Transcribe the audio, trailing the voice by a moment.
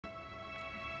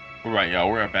Right, y'all,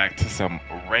 we're back to some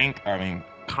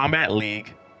Combat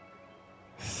League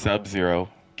SubZero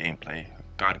gameplay.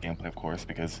 God gameplay, of course,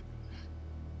 because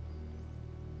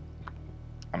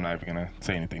I'm not even gonna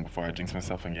say anything before I jinx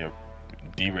myself and get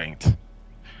deranked.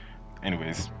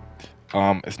 Anyways,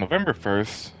 it's November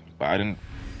 1st, but I didn't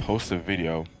post a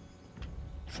video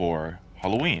for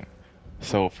Halloween.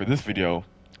 So for this video,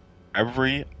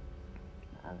 every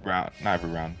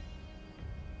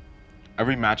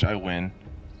match I win,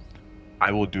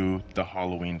 I will do the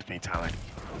Halloween fatality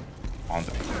on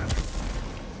the video.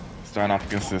 Starting off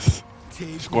against this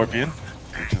Scorpion,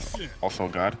 which is also a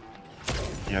god.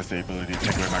 He has the ability to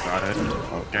take away my godhead.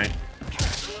 Okay.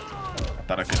 I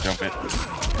thought I could jump it.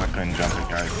 I couldn't jump it,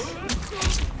 guys.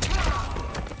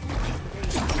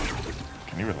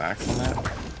 Can you relax on that?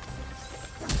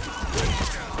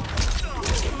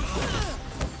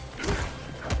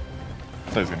 I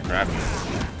thought he was gonna grab me.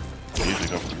 I usually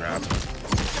go for the grab.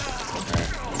 Okay.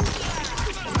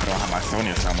 I don't have my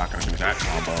Sonya, so I'm not gonna do that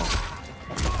combo.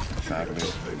 Sadly.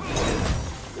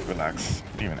 Relax.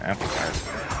 Didn't even amplify it.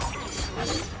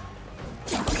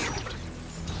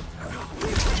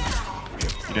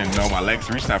 You didn't know my legs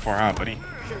reached that far, huh, buddy? You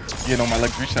didn't know my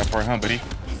legs reached that far, huh, buddy?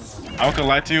 I'm not gonna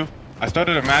lie to you. I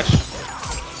started a match.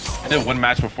 I did one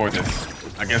match before this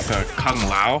against Kung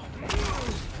Lao,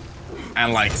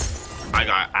 and like I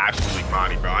got absolutely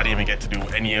bodied, bro. I didn't even get to do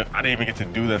I didn't even get to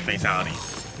do the fatality.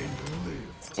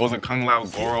 It was a Kung Lao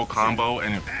Goro combo,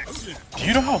 and do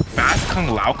you know how fast Kung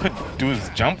Lao could do his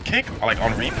jump kick, like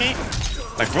on repeat?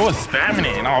 Like, bro was spamming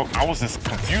it, and I was just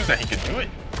confused that he could do it.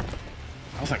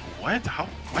 I was like, what? How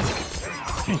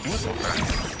can he do it so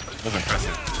fast? It was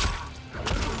impressive.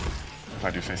 If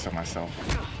I do say so myself.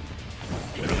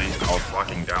 Literally, I was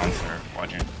walking down, sir.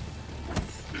 Why'd you?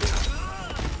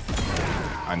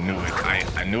 I knew it.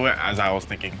 I knew it as I was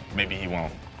thinking, maybe he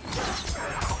won't.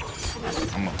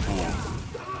 I'm a fool.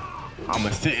 I'm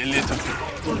a silly little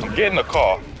fool. I'm getting a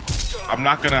call. I'm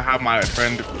not gonna have my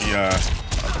friend be I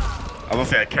was gonna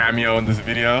say a cameo in this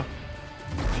video.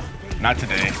 Not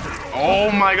today.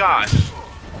 Oh my gosh.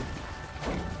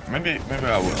 Maybe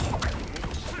I will.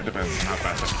 It depends on how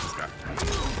fast I beat this guy.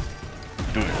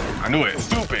 Do it. I knew it.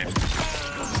 Stupid.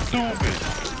 Stupid.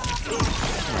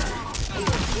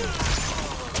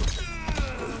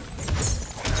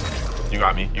 You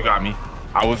got me. You got me.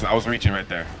 I was reaching right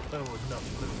there.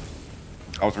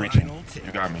 I was reaching.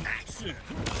 You got me.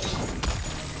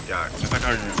 Yeah, just like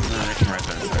how you were reaching right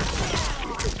there.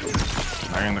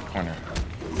 Now you're in the corner.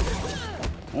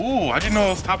 Ooh, how'd you know it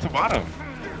was top to bottom?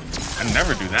 I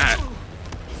never do that.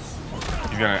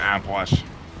 He's gonna amp watch.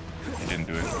 He didn't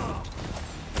do it.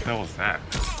 What the hell was that?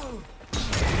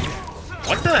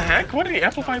 What the heck? Why did he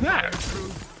amplify that?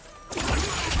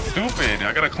 Stupid.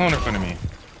 I got a clone in front of me.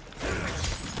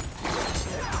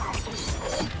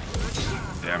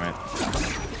 Damn it.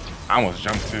 I almost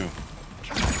jumped too.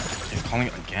 He's calling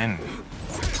it again.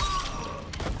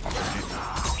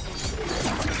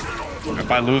 If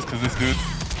I lose because this dude,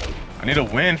 I need to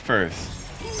win first.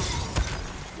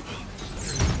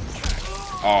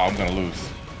 Oh, I'm gonna lose.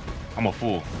 I'm a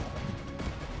fool.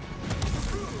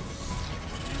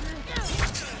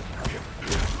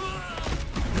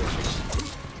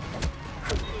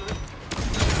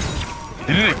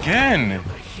 He did it again.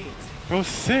 Bro's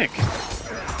sick.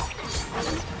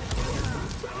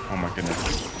 Oh my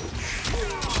goodness.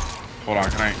 Hold on,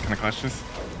 can I clutch this?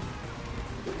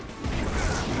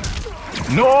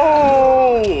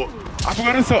 No! I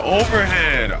forgot it's an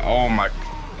overhead. Oh my.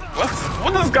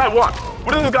 What does this guy want?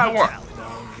 What does this guy want?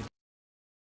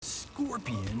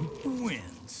 Scorpion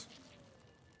wins.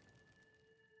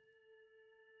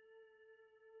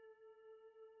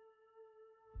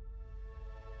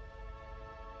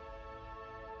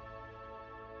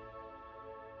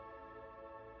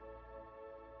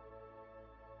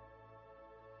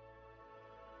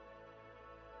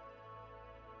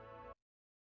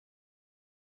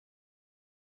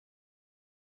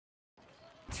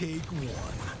 Take one.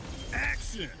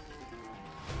 Action!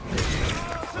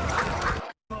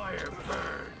 Fire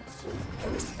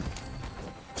burns.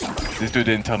 This dude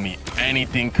didn't tell me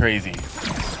anything crazy.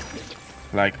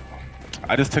 Like,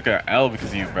 I just took a L because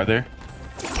of you, brother.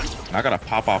 And I gotta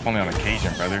pop off only on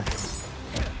occasion, brother.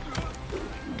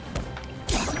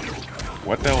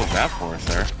 What the hell was that for,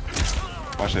 sir?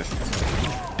 Watch this.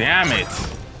 Damn it!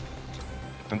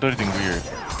 Don't do anything weird.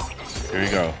 Here you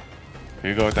go.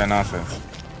 Here you go with that nonsense.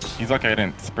 He's lucky I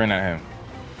didn't sprint at him.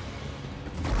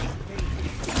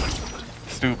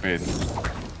 Stupid.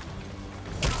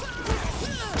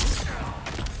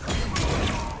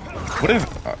 What is...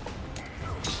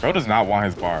 Bro does not want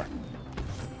his bar.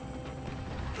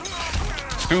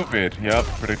 Stupid. Yup,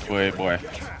 predictable A boy.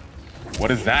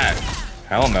 What is that?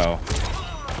 Hell no.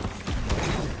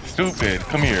 Stupid.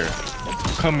 Come here.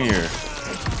 Come here.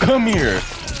 Come here.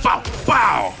 Bow!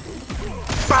 Bow!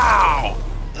 Bow!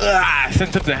 Ah,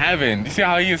 sent him to heaven. You see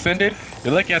how he ascended?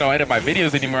 You're lucky I don't edit my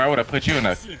videos anymore. I would have put you in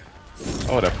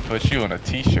a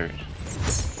t-shirt.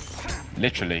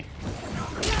 Literally.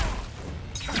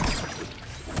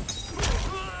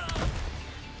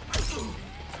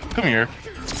 Come here.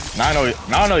 Now I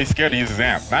know he's scared to use his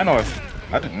amp. Now I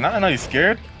know he's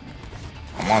scared.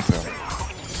 I'm on to him.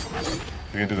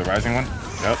 You gonna do the rising one?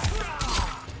 Yep.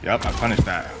 Yep, I punished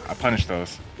that. I punished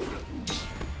those.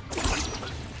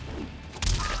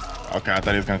 Okay, I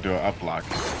thought he was gonna do an up block.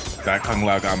 That Kung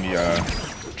Lao got me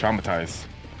traumatized.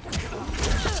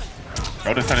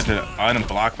 Bro decided to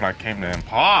unblock when I came to him.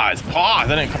 Pause! Pause!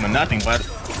 That didn't come to nothing, but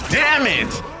damn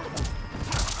it!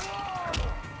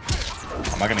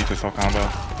 Am I gonna eat this whole combo?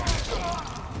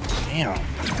 Damn.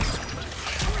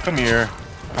 Come here.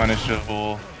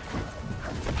 Punishable.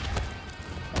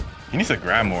 He needs to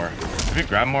grab more. If he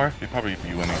grab more, he'd probably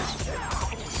be winning.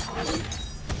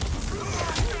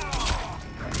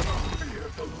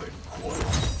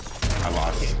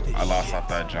 I lost off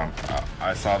that jump.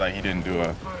 I saw that he didn't do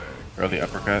a early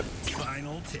uppercut.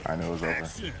 I knew it was over.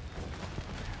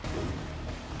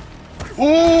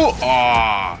 Ooh!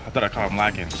 Aw! I thought I caught him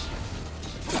lacking.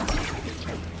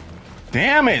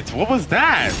 Damn it! What was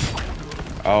that?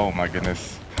 Oh my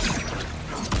goodness.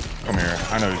 Come here.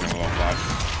 I know he's gonna low block.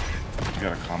 You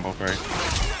got a combo break.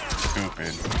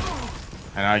 Stupid.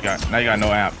 And now you got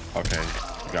no amp. Okay,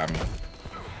 you got me.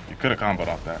 You could have comboed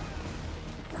off that.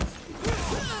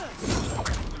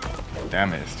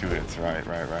 Damn it, it's 2 hits. Right.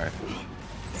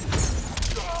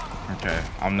 Okay,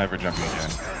 I'm never jumping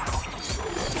again.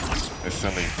 It's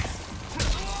silly.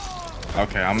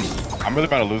 Okay, I'm really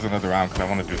about to lose another round because I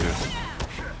want to do this.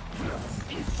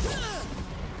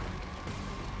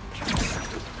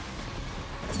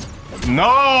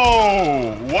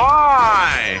 No!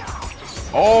 Why?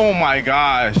 Oh my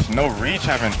gosh, no reach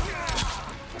haven't.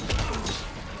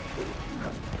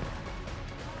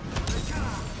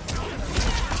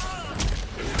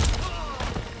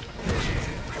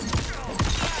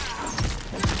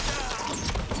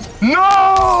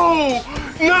 No!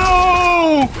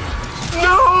 No!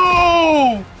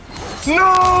 No!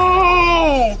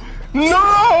 No!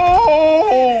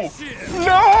 No!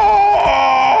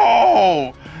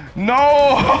 No!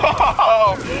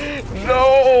 No!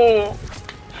 No!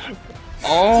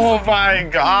 Oh my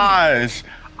gosh!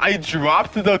 I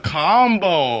dropped the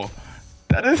combo.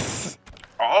 That is.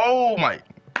 Oh my.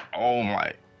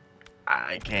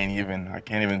 I can't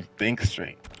even think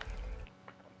straight.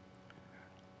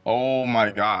 Oh my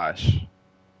gosh.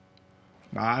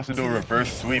 Now I have to do a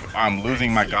reverse sweep. I'm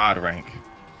losing my god rank.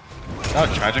 You know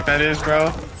how tragic that is, bro?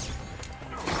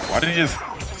 Why did you just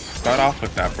start off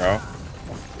with that, bro?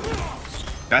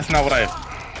 That's not what I...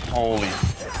 Holy...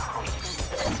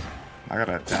 I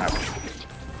gotta adapt.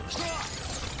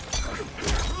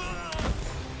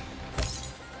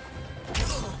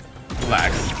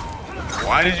 Relax.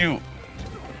 Why did you...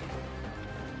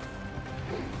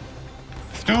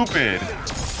 Stupid!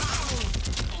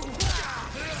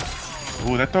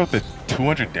 Ooh, that throws the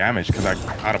 200 damage because I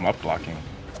caught him up blocking.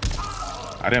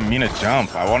 I didn't mean to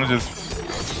jump. I want to just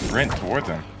sprint towards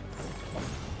him.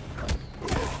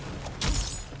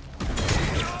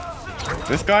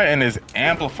 This guy and his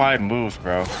amplified moves,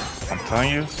 bro. I'm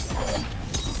telling you. This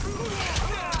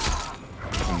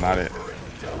is not it.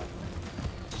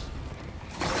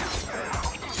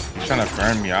 He's trying to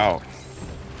burn me out.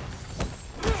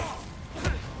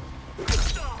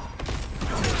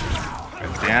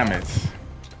 Damn it.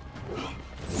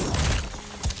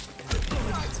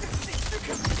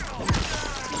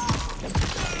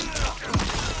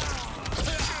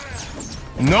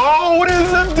 No, what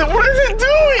is it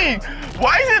doing?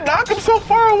 Why is it knock him so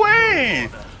far away?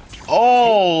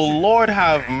 Oh, Lord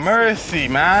have mercy,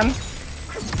 man.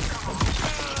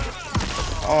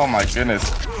 Oh my goodness.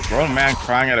 Grown man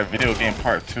crying at a video game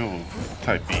part 2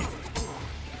 type beat.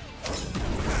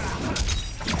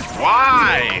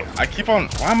 Why?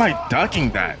 Why am I ducking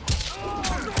that?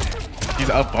 He's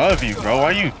above you, bro. Why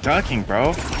are you ducking,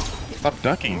 bro? Stop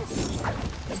ducking.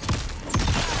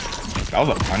 That was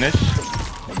a punish.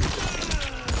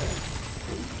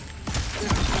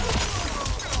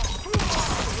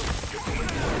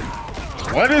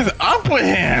 What is up with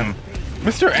him?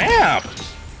 Mr. Amp!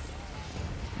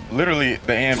 Literally,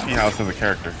 the AMP house as a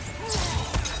character.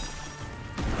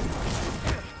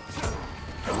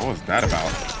 What was that about?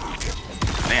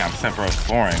 Damn, Sempro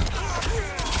soaring.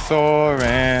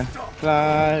 Soaring,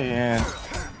 flying.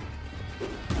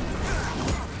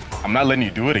 I'm not letting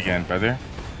you do it again, brother.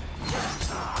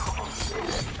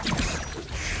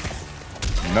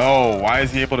 No, why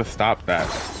is he able to stop that?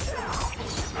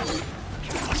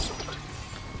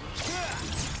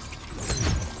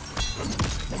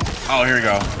 Oh, here we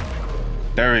go.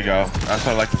 There we go. That's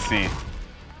what I like to see.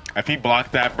 If he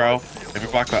blocked that, bro, if he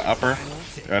blocked the upper,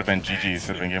 it would have been GG's.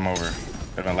 It would have been game over. It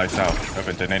would have been lights out. It would have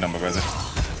been tornado, my brother.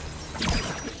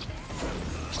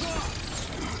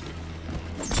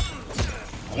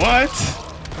 What?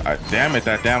 Damn it,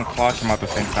 that damn claw came out at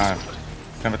the same time.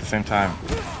 Came at the same time.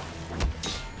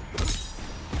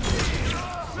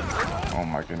 Oh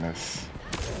my goodness.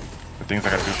 The things I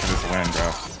gotta do for this win,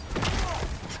 bro.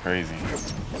 It's crazy.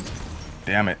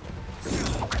 Damn it.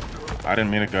 I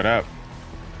didn't mean to get up.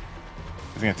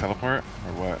 Is he gonna teleport?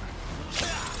 Or what?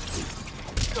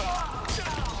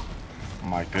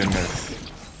 My goodness.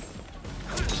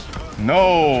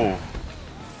 No!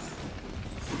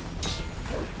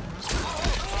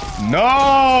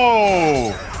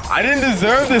 No! I didn't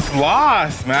deserve this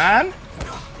loss, man!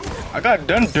 I got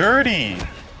done dirty.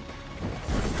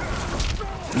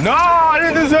 No! I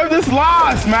didn't deserve this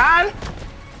loss, man!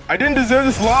 I didn't deserve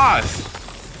this loss.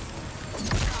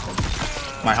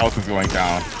 My health is going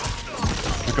down.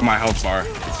 Look at my health bar.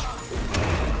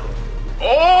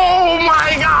 Oh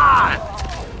my god!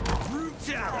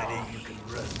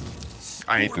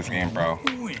 I hate this game, bro.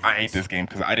 I hate this game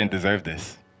because I didn't deserve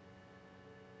this.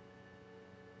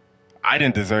 I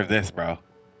didn't deserve this, bro.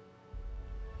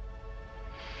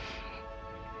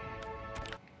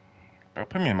 Bro,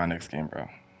 put me in my next game, bro.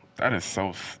 That is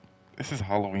so... This is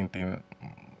Halloween theme. Oh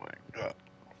my god.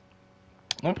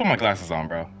 Let me put my glasses on,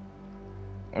 bro.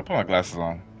 Let me put my glasses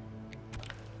on.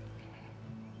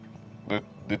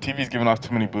 The TV's giving off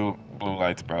too many blue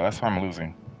lights, bro. That's why I'm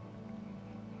losing.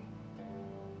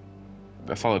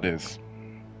 That's all it is.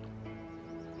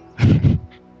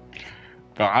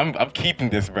 Bro, I'm keeping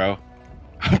this, bro.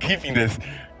 I'm keeping this.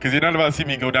 Because you're not about to see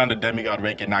me go down to demigod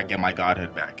rank and not get my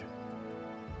godhood back.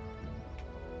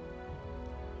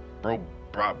 Bro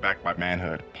brought back my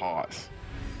manhood. Pause.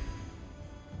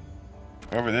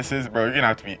 Whoever this is, bro, you're gonna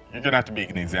have to be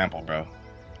an example, bro.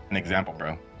 An example,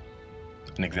 bro.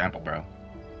 An example, bro.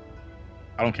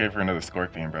 I don't care if you're another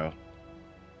scorpion, bro.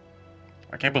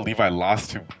 I can't believe I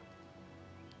lost to...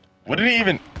 What did he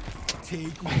even...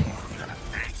 He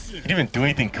didn't even do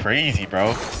anything crazy,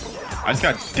 bro. I just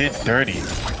got did dirty.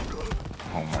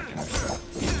 Oh my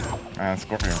goodness. Man,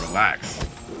 Scorpion, relax.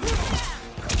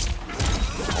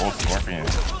 Old Scorpion.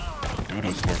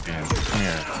 Doodoo Scorpion. Come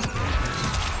here.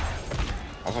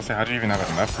 I was gonna say, how do you even have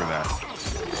enough for that?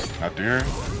 Now, do you?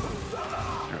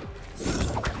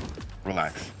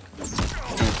 Relax.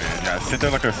 Stupid. Yeah, sit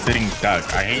there like a sitting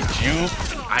duck. I hate you.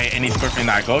 I hate any Scorpion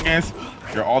that I go against.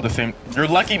 You're all the same. You're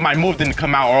lucky my move didn't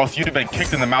come out, or else you'd have been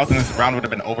kicked in the mouth and this round would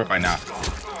have been over by now.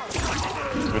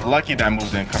 You're lucky that move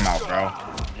didn't come out, bro.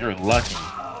 You're lucky.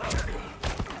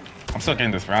 I'm still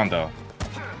getting this round, though.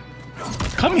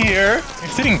 Come here. You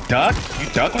sitting duck? You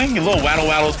duckling? You little waddle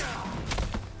waddle.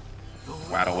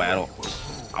 Waddle waddle.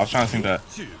 I was trying to sing the...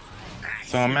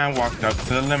 So a man walked up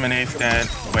to the lemonade stand.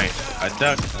 Wait, a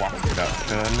duck walked up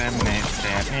to the lemonade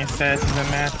stand. And he said to the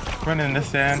man running in the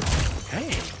sand,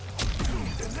 hey,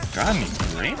 got any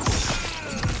grapes?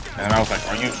 And I was like,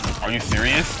 are you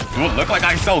serious? Do it look like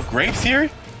I sell grapes here?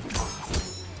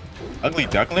 Ugly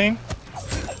duckling?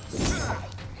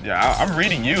 Yeah, I'm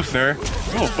reading you, sir.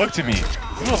 Do a book to me.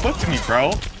 Do a book to me,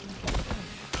 bro.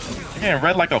 You're getting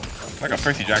read like a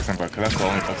Percy Jackson book, because that's the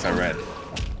only books I read.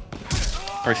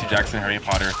 Percy Jackson, Harry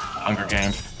Potter, Hunger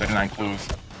Games, 39 Clues.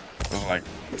 Those are like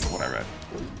what I read.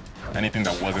 Anything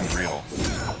that wasn't real.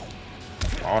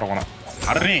 Oh, I don't wanna...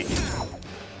 How did he...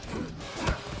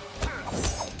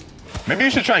 Maybe you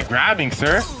should try grabbing,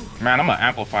 sir. Man, I'm gonna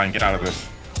amplify and get out of this.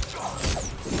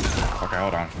 Okay,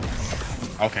 hold on.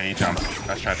 Okay, he jumped.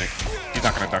 That's tragic. He's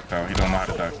not gonna duck though. He don't know how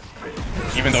to duck.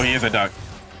 Even though he is a duck.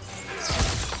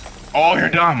 Oh, you're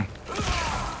dumb.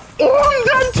 Oh, I'm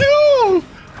done too!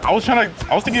 I was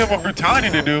thinking of a brutality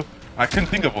to do. I couldn't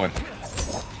think of one.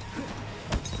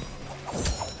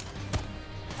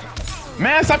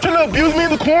 Man, stop trying to abuse me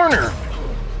in the corner.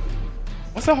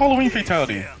 What's a Halloween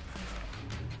fatality?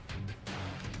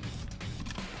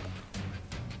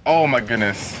 Oh my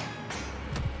goodness.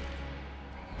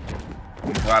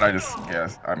 I'm glad I just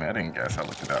guessed. I mean, I didn't guess. I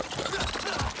looked it up.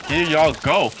 But here y'all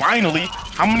go. Finally.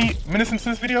 How many minutes into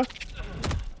this video?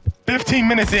 15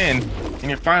 minutes in, and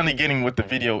you're finally getting what the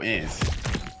video is.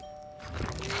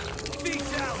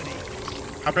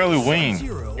 I barely win.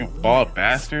 You bald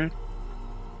bastard.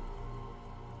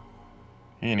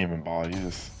 He ain't even bald. He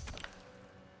just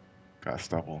got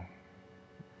stubble.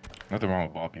 Nothing wrong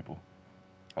with bald people.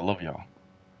 I love y'all.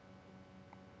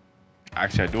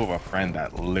 Actually, I do have a friend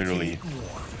that literally,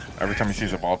 every time he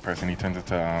sees a bald person, he turns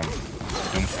into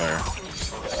Doomslayer.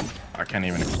 I can't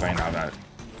even explain how that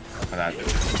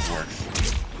works.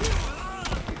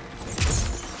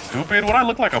 Stupid, would I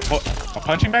look like a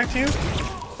punching bag to you?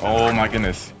 Oh my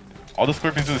goodness. All the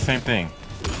scorpions do the same thing.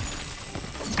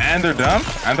 And they're dumb?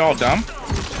 And they're all dumb?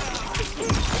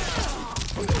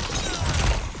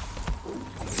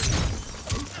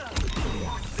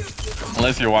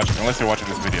 Unless you're watching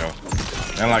this video.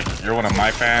 And like, you're one of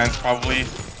my fans, probably.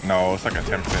 No, it's like a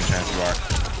 10% chance you are.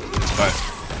 But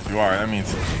if you are, that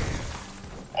means...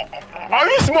 Are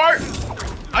you smart?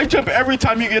 I jump every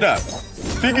time you get up.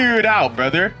 Figure it out,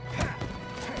 brother.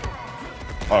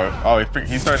 Oh,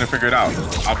 he's starting to figure it out.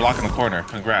 I'll block in the corner.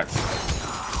 Congrats.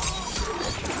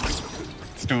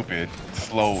 Stupid.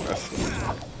 Slow.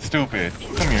 Stupid.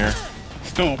 Come here.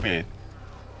 Stupid.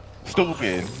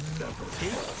 Stupid.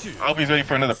 I hope he's ready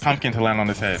for another pumpkin to land on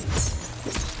his head.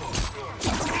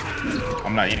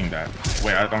 I'm not eating that.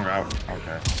 Wait, I don't got...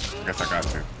 Okay. I guess I got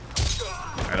to.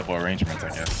 Edible arrangements, I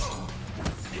guess.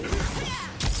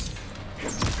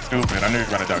 Stupid. I knew you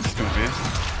were about to duck. Stupid.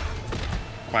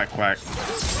 Quack, quack.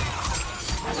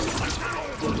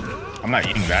 I'm not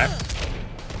eating that.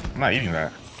 I'm not eating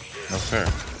that. No, sir.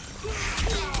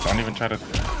 Don't even try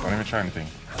anything.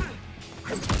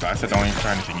 So I said don't even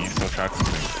try anything. You still tried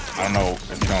something. I don't know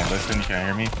if you don't listen. You can't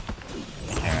hear me.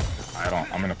 You can't.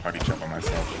 I'm in a party chat by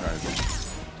myself, guys.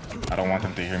 I don't want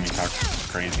them to hear me talk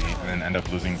crazy and then end up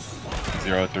losing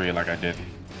 0-3 like I did.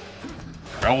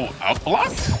 Bro,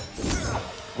 outblocked?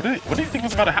 What do you think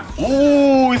was about to happen?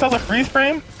 Ooh, you saw the freeze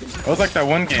frame? It was like that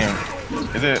one game.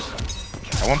 Is it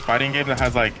that one fighting game that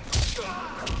has like,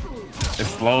 it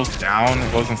slows down,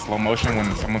 it goes in slow motion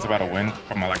when someone's about to win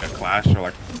from like a clash or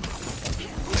like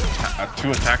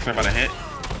two attacks are about to hit?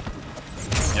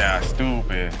 Yeah,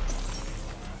 stupid.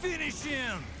 Finish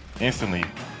him. Instantly.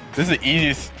 This is the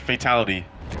easiest fatality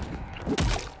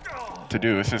to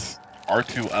do. It's just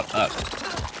R2 up up.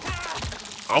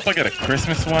 I hope I get a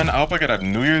Christmas one. I hope I get a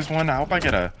New Year's one. I hope I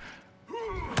get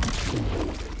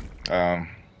an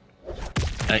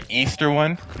Easter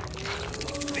one.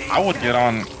 I would get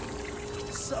on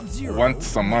SubZero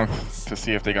once a month to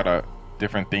see if they got a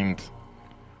different themed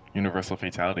universal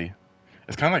fatality.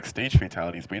 It's kind of like stage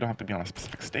fatalities, but you don't have to be on a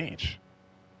specific stage.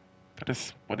 That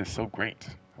is what is so great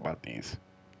about these.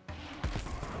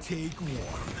 Take one.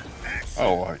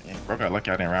 Oh, bro got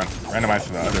lucky I didn't randomize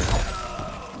to the other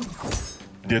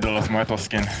Dia de los Muertos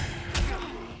skin.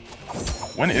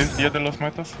 When is Dia de los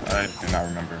Muertos? I do not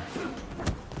remember.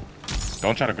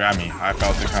 Don't try to grab me. I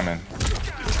felt it coming.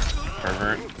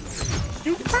 Pervert.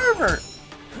 You pervert!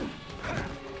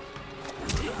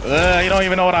 You don't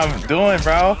even know what I'm doing,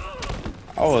 bro.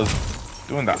 I was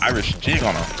doing the Irish jig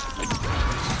on him.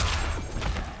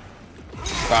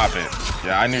 Stop it.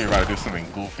 Yeah, I knew you were about to do something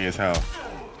goofy as hell.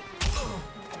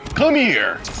 Come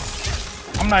here!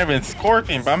 I'm not even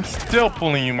scorpion, but I'm still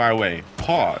pulling you my way.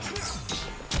 Pause.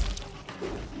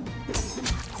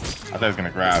 I thought he was gonna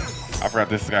grab. I forgot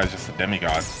this guy's just a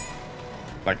demigod.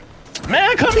 Like,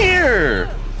 man, come here!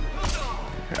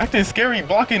 Acting scary,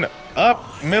 blocking up,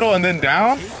 middle, and then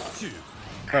down?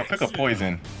 Bro, pick a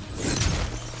poison.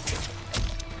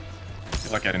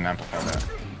 Feel like I didn't amplify that.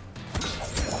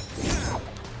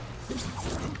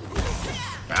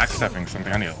 Backstepping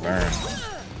something I need to learn.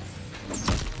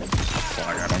 So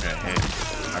like I don't get hit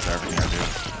after everything I do.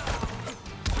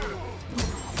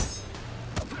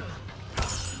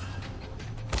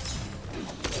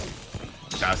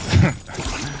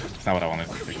 That's not what I wanted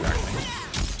to do exactly.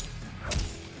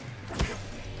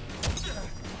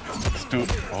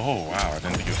 Oh wow, I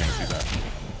didn't think you were gonna see that.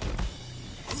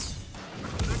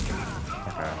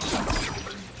 Okay.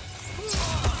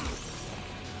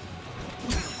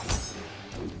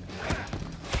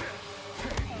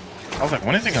 I was like,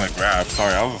 when is he gonna grab?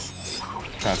 Sorry, I was just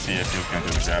trying to see if he was gonna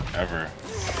do the grab ever.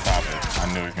 Stop it. I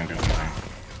knew he was gonna do something.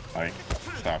 Like,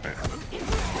 stop it.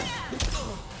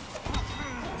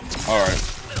 Alright.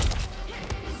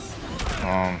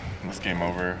 This game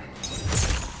over.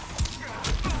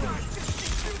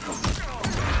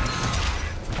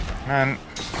 Man.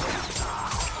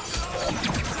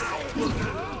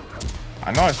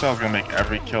 I know I said I was gonna make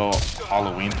every kill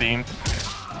Halloween themed.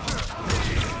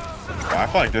 But I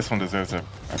feel like this one deserves a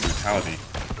brutality.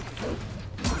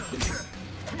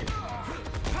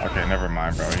 Okay, never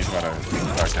mind, bro. He's about to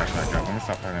start catching that guy. Let me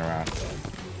stop playing around.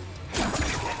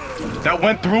 That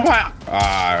went through my...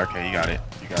 Ah, okay, you got it.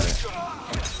 You got it.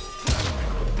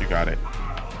 You got it.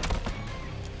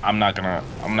 I'm not even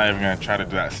gonna try to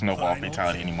do that snowball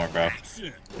fatality anymore, bro.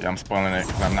 Yeah, I'm spoiling it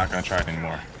because I'm not gonna try it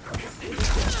anymore.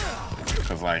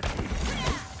 Cause like,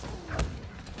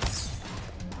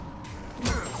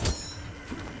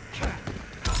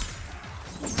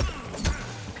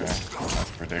 okay,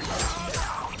 that's ridiculous.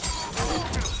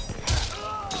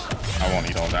 I won't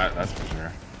eat all that, that's for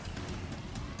sure.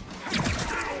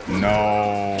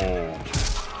 No.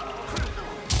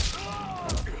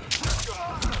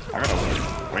 I gotta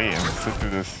wait and sit through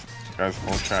this guy's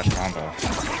whole trash combo.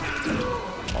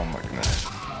 Oh my goodness.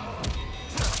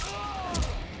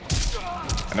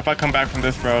 And if I come back from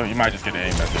this, bro, you might just get an A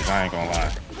message, I ain't gonna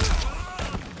lie.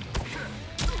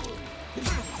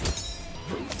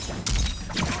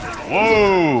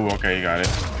 Whoa! Okay, you got it.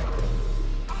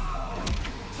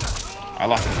 I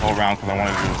lost this whole round because I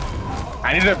wanted to.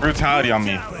 I needed a brutality on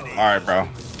me. Alright, bro.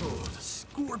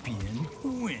 Scorpion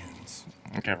wins.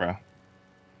 Okay, bro.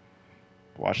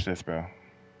 Watch this, bro.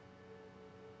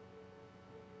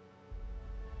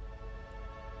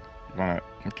 You wanna.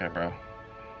 Okay, bro.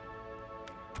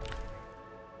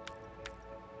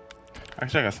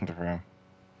 Actually, I got something for him.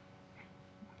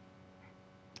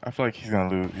 I feel like he's gonna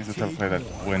lose. He's the type of player that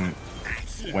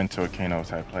win to a Kano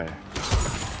type play.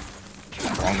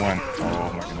 Wrong one.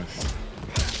 Oh my goodness.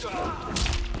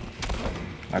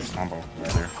 Nice combo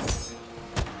right there.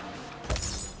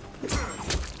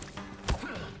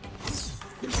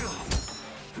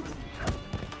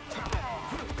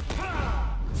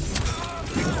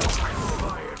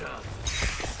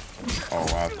 Oh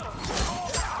wow.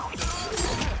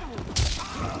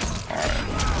 Alright.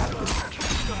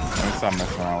 Let me stop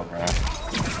messing around, bro.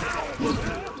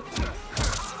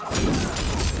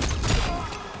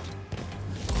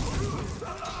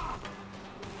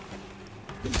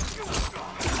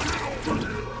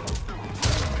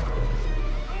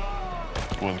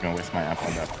 I wasn't gonna waste my amp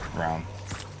on that round.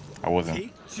 I wasn't.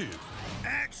 Take 2.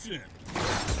 Action.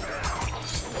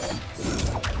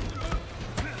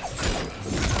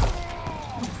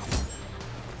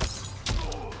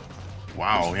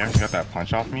 Wow, he actually got that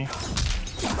punch off me?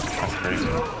 That's crazy.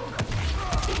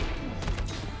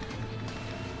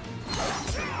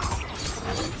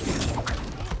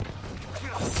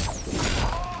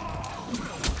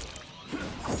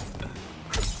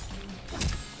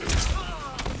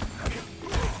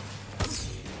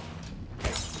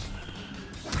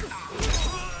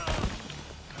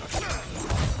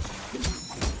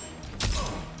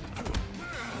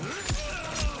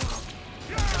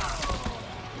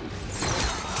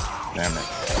 Damn it.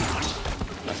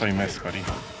 That's what he missed, buddy.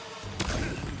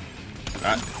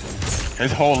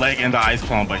 His whole leg in the ice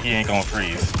clone, but he ain't gonna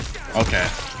freeze. Okay.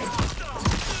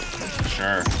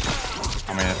 Sure.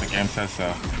 I mean, if the game says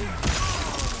so.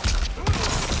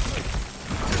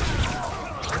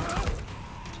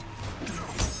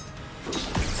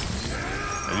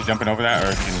 Is he jumping over that, or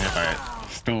is he getting hit by it?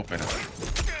 Stupid.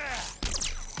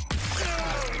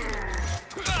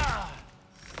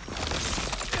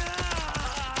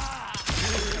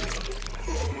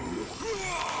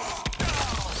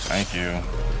 Thank you.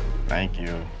 Thank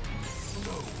you.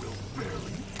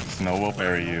 Snow will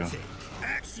bury you.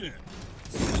 Action.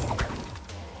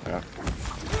 Yep.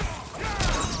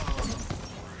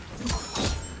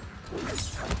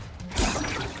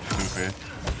 Stupid.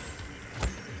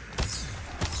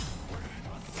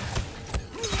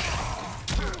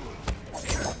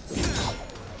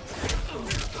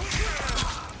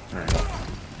 There we go.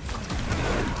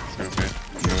 Stupid.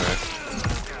 Do it.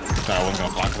 Thought I wasn't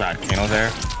gonna block that Kano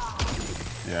there.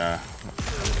 Yeah.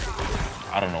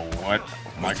 I don't know what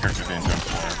my character didn't jump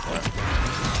for, but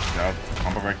yep,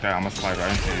 combo break that, I'm gonna slide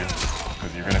right into you.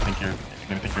 Because you're gonna think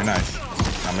you're nice.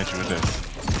 I'll meet you with this.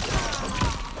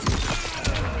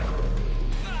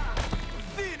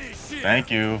 Thank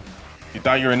you. You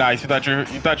thought you were nice. You thought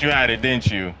you had it, didn't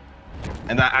you?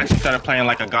 And I actually started playing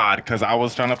like a god, because I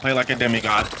was trying to play like a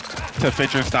demigod to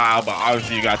fit your style, but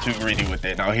obviously you got too greedy with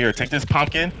it. Now here, take this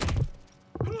pumpkin.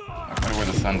 I'll put it where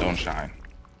the sun don't shine.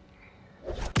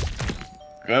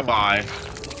 Goodbye.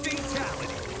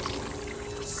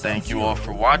 Thank you all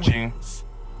for watching.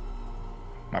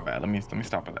 My bad. Let me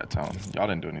stop at that tone. Y'all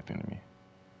didn't do anything to me.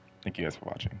 Thank you guys for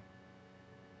watching.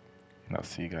 And I'll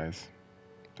see you guys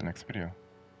in the next video.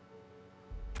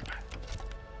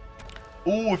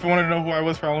 Ooh, if you wanted to know who I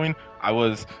was for Halloween, I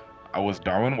was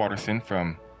Darwin Watterson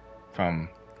from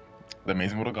The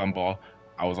Amazing World of Gumball.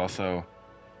 I was also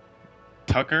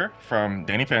Tucker from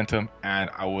Danny Phantom, and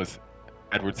I was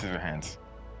Edward Scissorhands.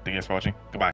 Thank you guys for watching. Goodbye.